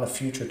seeing a lot of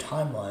future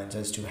timelines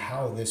as to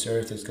how this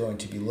earth is going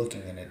to be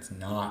looking, and it's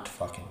not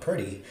fucking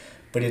pretty,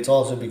 but it's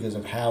also because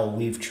of how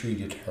we've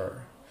treated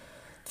her.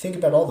 Think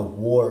about all the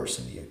wars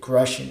and the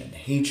aggression and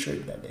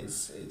hatred that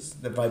is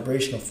the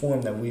vibrational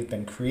form that we've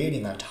been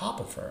creating on top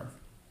of her.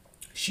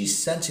 She's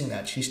sensing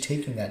that. She's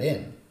taking that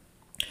in.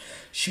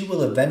 She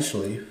will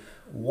eventually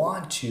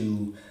want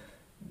to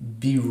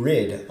be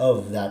rid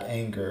of that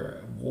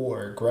anger,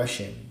 war,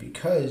 aggression,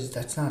 because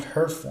that's not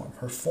her form.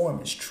 Her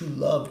form is true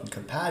love and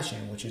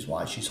compassion, which is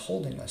why she's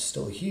holding us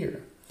still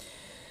here.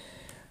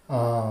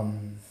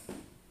 And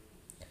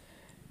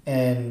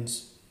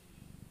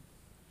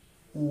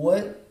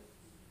what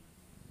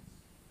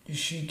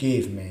she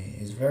gave me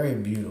is very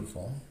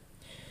beautiful.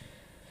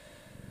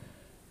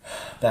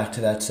 Back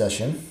to that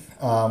session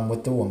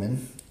with the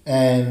woman.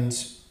 And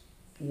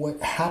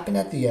what happened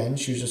at the end,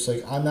 she was just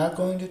like, I'm not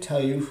going to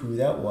tell you who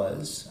that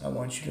was. I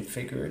want you to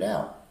figure it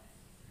out.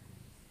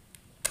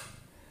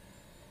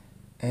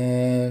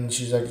 And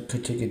she's like, it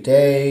could take a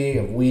day,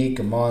 a week,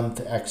 a month,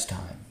 X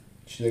time.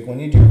 She's like, when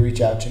you do, reach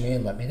out to me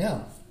and let me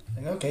know.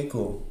 I'm like, okay,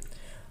 cool.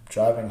 I'm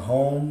driving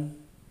home.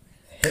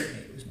 It hit me.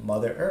 It was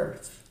Mother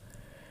Earth.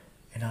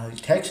 And I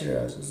texted her.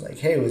 I was just like,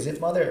 hey, was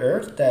it Mother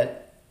Earth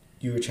that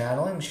you were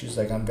channeling? She was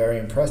like, I'm very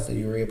impressed that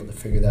you were able to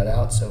figure that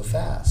out so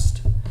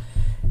fast.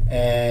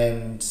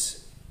 And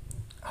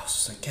I was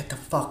just like, get the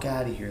fuck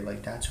out of here.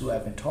 Like, that's who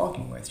I've been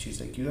talking with.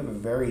 She's like, you have a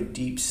very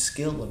deep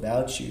skill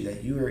about you,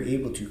 that you are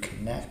able to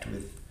connect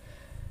with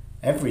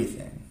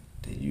everything.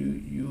 That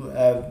you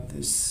have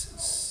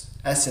this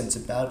essence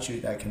about you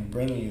that can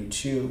bring you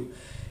to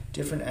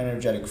different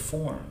energetic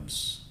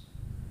forms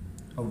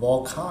of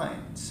all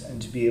kinds,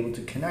 and to be able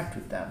to connect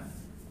with them,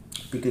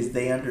 because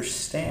they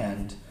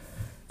understand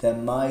that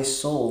my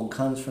soul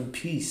comes from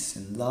peace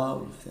and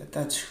love,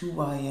 that's who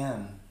I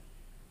am.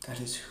 That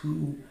is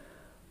who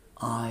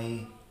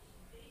I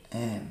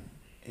am,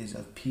 is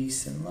of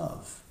peace and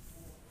love.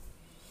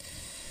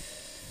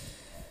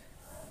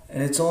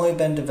 And it's only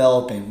been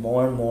developing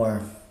more and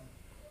more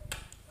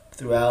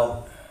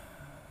throughout.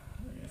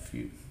 If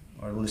you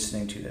are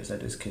listening to this, I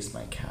just kissed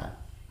my cat,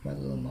 my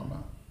little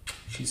mama.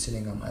 She's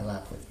sitting on my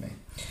lap with me.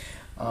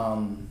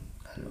 Hello,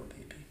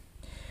 baby.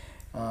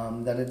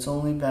 That it's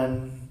only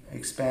been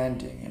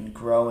expanding and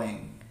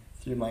growing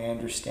through my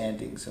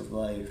understandings of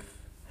life.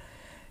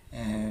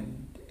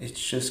 And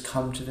it's just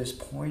come to this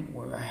point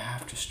where I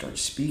have to start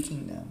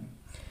speaking them.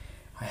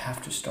 I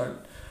have to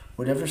start,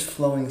 whatever's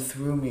flowing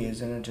through me is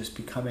going to just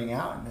be coming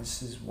out. And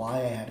this is why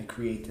I had to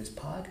create this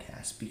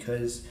podcast,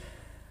 because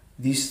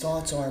These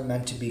thoughts aren't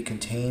meant to be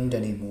contained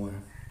anymore.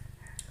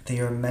 They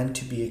are meant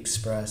to be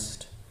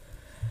expressed.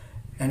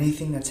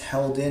 Anything that's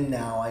held in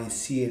now, I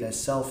see it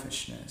as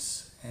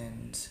selfishness.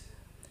 And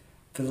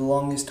for the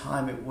longest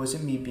time, it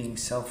wasn't me being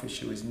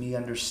selfish. It was me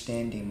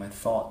understanding my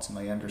thoughts and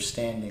my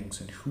understandings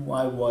and who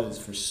I was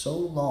for so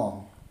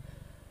long.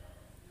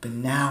 But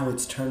now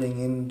it's turning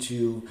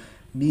into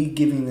me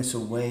giving this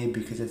away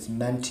because it's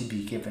meant to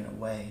be given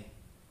away.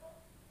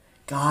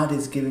 God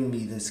has given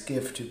me this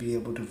gift to be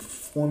able to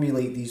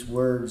formulate these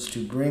words,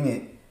 to bring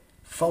it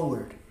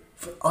forward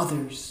for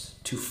others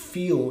to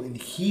feel and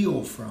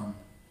heal from.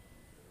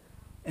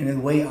 And in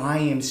the way I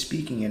am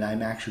speaking it,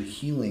 I'm actually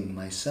healing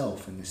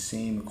myself in the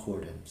same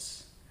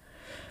accordance.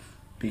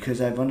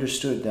 Because I've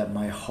understood that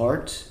my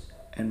heart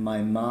and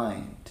my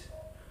mind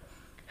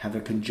have a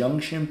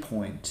conjunction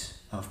point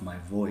of my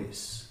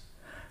voice.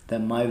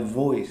 That my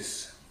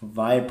voice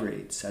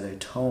vibrates at a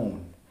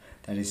tone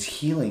that is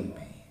healing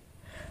me.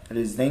 That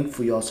is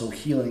thankfully also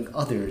healing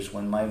others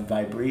when my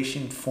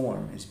vibration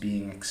form is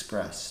being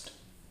expressed.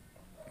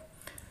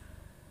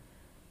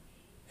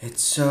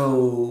 It's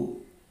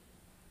so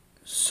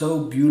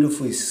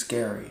beautifully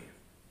scary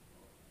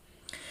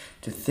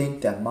to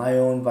think that my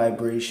own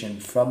vibration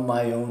from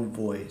my own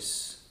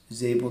voice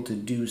is able to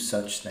do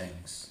such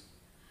things.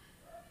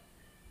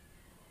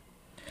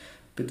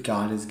 But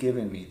God has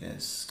given me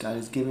this. God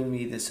has given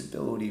me this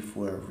ability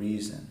for a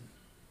reason.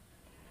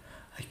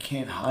 I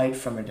can't hide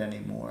from it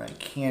anymore. I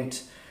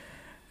can't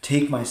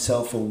take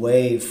myself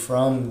away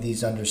from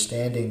these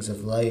understandings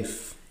of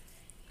life.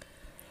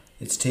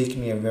 It's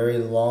taken me a very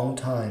long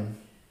time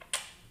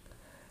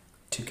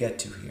to get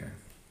to here.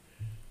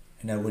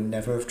 And I would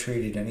never have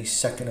traded any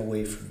second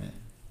away from it.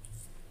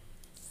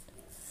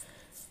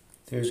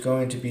 There's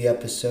going to be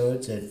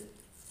episodes that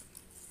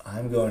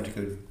I'm going to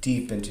go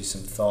deep into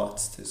some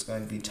thoughts. There's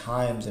going to be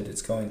times that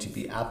it's going to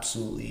be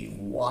absolutely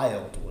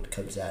wild what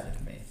comes out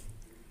of me.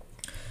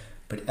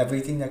 But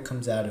everything that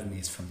comes out of me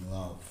is from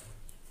love.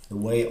 The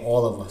way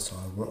all of us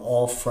are. We're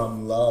all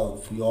from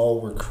love. We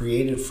all were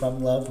created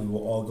from love. We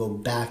will all go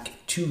back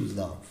to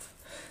love.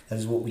 That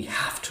is what we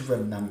have to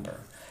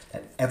remember.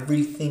 That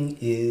everything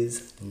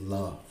is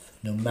love.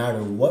 No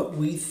matter what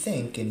we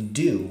think and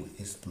do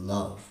is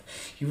love.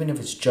 Even if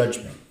it's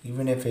judgment.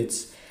 Even if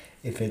it's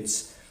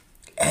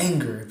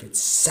anger. If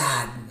it's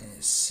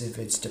sadness. If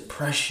it's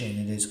depression.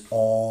 It is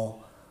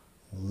all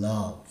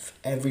love.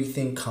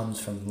 Everything comes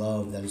from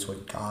love. That is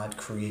what God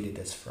created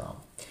us from.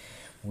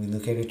 When we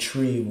look at a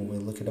tree, when we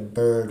look at a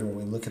bird, when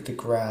we look at the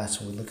grass,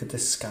 when we look at the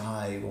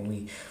sky, when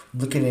we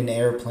look at an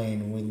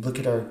airplane, when we look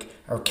at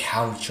our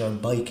couch, our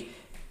bike,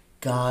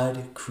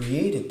 God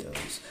created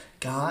those.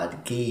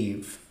 God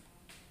gave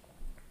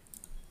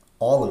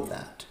all of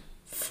that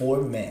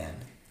for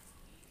man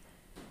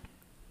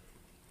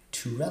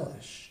to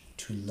relish,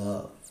 to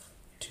love,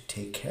 to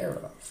take care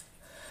of.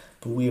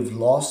 But we have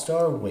lost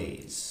our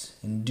ways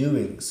in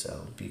doing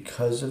so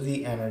because of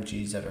the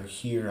energies that are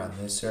here on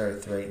this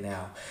earth right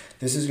now.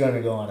 This is going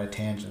to go on a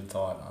tangent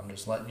thought. I'm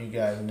just letting you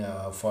guys know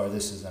how far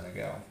this is going to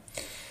go.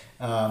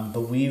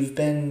 But we've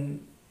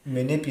been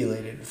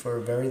manipulated for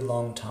a very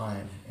long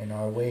time in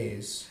our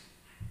ways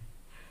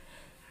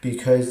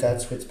because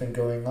that's what's been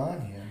going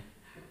on here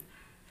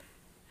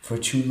for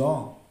too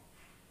long.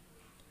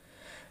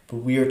 But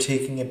we are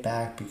taking it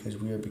back because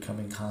we are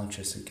becoming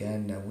conscious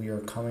again. That we are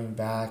coming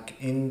back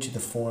into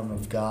the form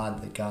of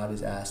God that God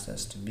has asked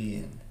us to be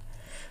in.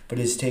 But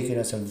it's taken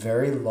us a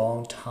very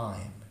long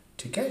time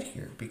to get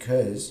here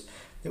because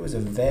there was a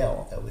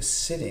veil that was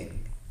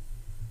sitting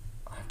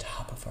on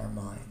top of our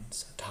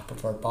minds, on top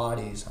of our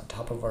bodies, on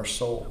top of our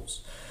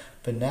souls.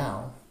 But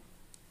now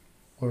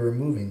we're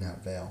removing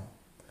that veil.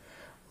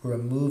 We're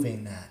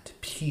removing that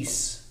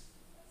peace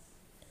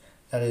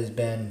that has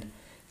been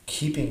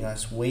keeping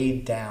us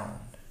weighed down.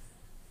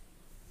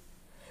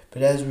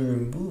 But as we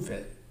remove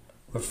it,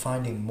 we're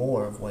finding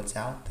more of what's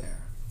out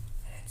there.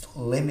 And it's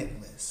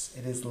limitless.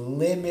 It is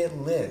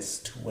limitless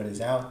to what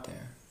is out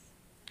there.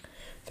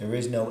 There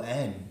is no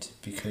end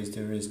because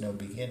there is no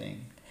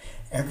beginning.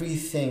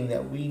 Everything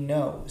that we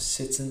know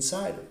sits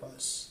inside of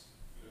us.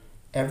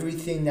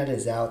 Everything that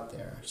is out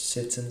there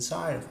sits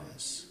inside of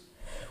us.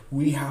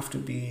 We have to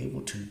be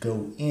able to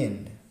go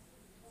in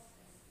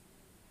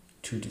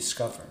to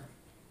discover.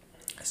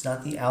 It's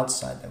not the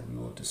outside that we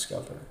will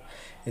discover.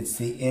 It's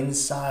the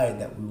inside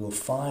that we will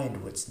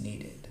find what's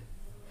needed.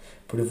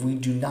 But if we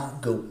do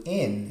not go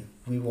in,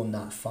 we will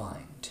not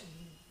find.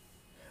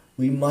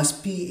 We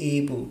must be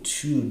able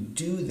to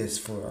do this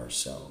for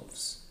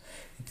ourselves.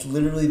 It's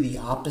literally the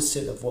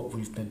opposite of what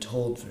we've been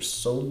told for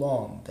so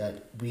long,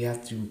 that we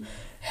have to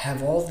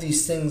have all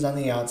these things on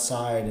the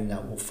outside and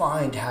that we'll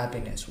find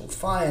happiness, we'll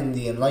find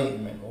the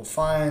enlightenment, we'll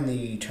find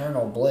the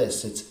eternal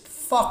bliss. It's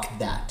fuck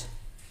that.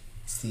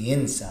 It's the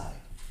inside.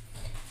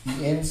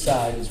 The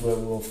inside is where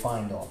we will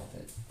find all of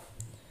it.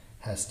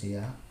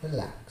 Hestia,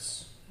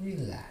 relax.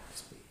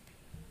 Relax, baby.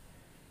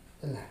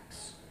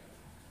 Relax.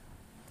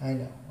 I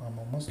know, I'm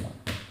almost done.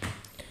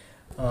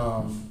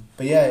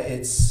 But yeah,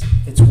 it's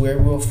where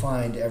we'll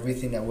find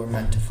everything that we're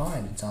meant to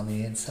find. It's on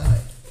the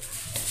inside.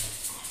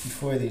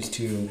 before these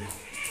two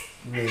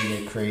really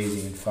get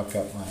crazy and fuck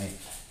up my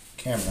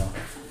camera,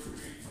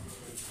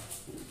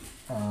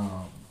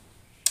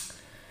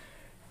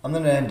 I'm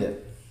going to end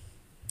it.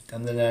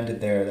 I'm going to end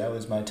it there. That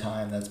was my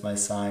time. That's my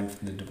sign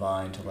from the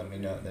divine to let me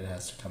know that it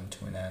has to come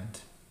to an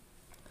end.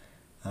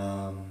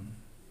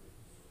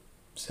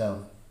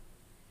 So,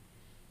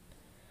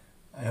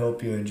 I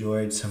hope you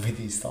enjoyed some of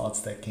these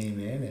thoughts that came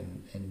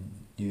in and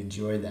you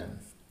enjoyed them.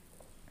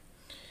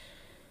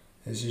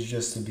 This is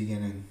just the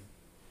beginning.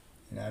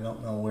 And I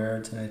don't know where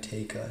it's going to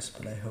take us,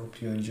 but I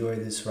hope you enjoy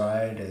this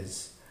ride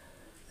as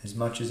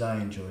much as I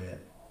enjoy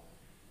it.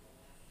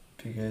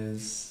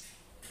 Because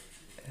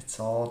it's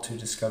all to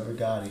discover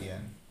God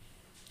again,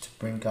 to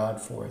bring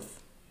God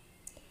forth.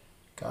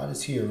 God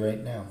is here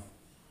right now.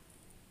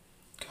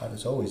 God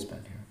has always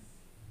been here.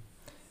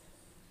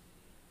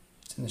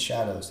 It's in the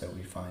shadows that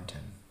we find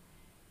Him.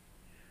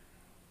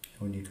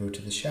 And when you go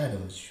to the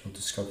shadows, you'll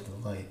discover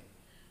the light.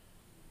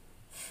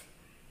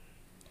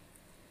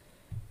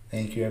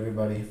 Thank you,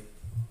 everybody.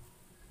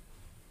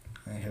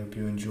 I hope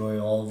you enjoy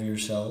all of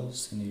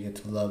yourselves and you get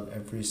to love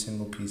every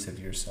single piece of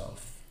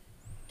yourself.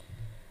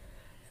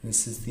 And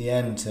this is the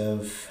end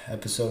of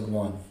episode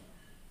 1.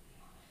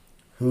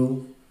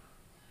 Who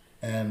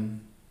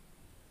am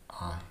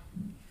I?